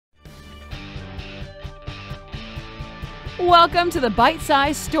Welcome to the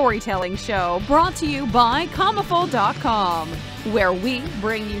Bite-Sized Storytelling Show, brought to you by Commaful.com, where we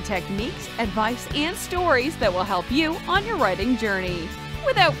bring you techniques, advice, and stories that will help you on your writing journey.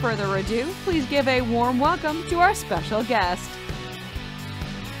 Without further ado, please give a warm welcome to our special guest.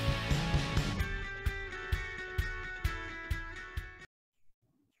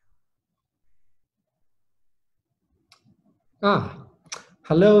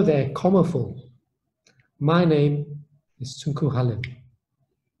 Hello there, Commaful. My name is Tunku Halim,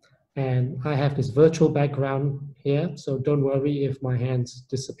 and I have this virtual background here, so don't worry if my hands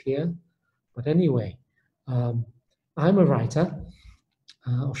disappear. But anyway, I'm a writer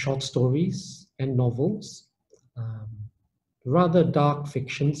of short stories and novels, rather dark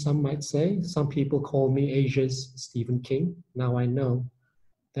fiction, some might say. Some people call me Asia's Stephen King. Now I know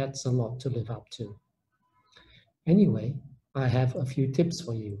that's a lot to live up to. Anyway, I have a few tips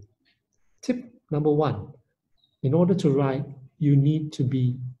for you. Tip number 1, in order to write, you need to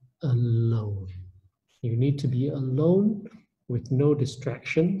be alone. You need to be alone with no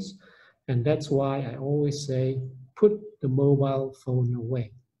distractions, and that's why I always say, put the mobile phone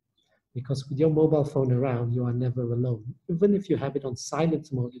away. Because with your mobile phone around, you are never alone. Even if you have it on silent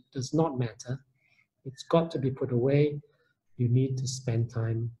mode, it does not matter. It's got to be put away. You need to spend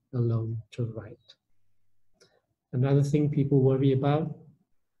time alone to write. Another thing people worry about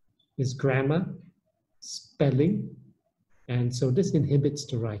is grammar, spelling, and so this inhibits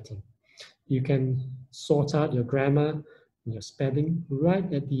the writing. You can sort out your grammar and your spelling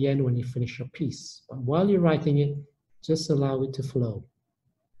right at the end when you finish your piece. But while you're writing it, just allow it to flow.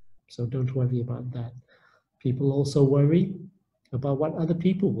 So don't worry about that. People also worry about what other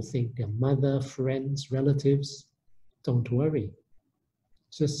people will think, their mother, friends, relatives. Don't worry.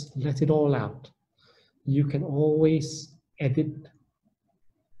 Just let it all out. You can always edit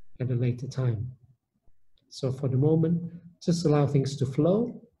at a later time. So for the moment, just allow things to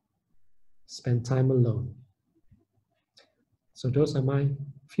flow, spend time alone. So those are my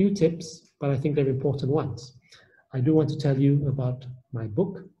few tips, but I think they're important ones. I do want to tell you about my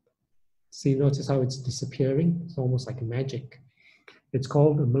book. See, notice how it's disappearing? It's almost like magic. It's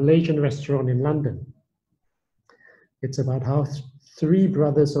called A Malaysian Restaurant in London. It's about how 3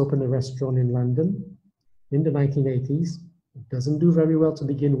 brothers opened a restaurant in London in the 1980s. It doesn't do very well to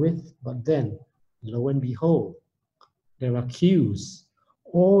begin with, but then, lo and behold, there are queues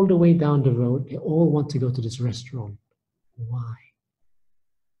all the way down the road. They all want to go to this restaurant. Why?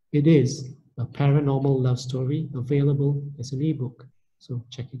 It is a paranormal love story available as an ebook, so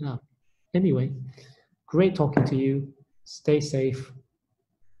check it out. Anyway, great talking to you. Stay safe,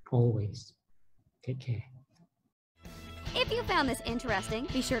 always. Take care. If you found this interesting,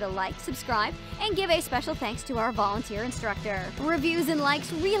 be sure to like, subscribe, and give a special thanks to our volunteer instructor. Reviews and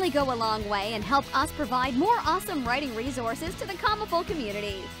likes really go a long way and help us provide more awesome writing resources to the Commaful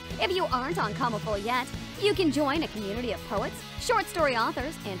community. If you aren't on Commaful yet, you can join a community of poets, short story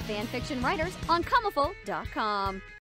authors, and fan fiction writers on Commaful.com.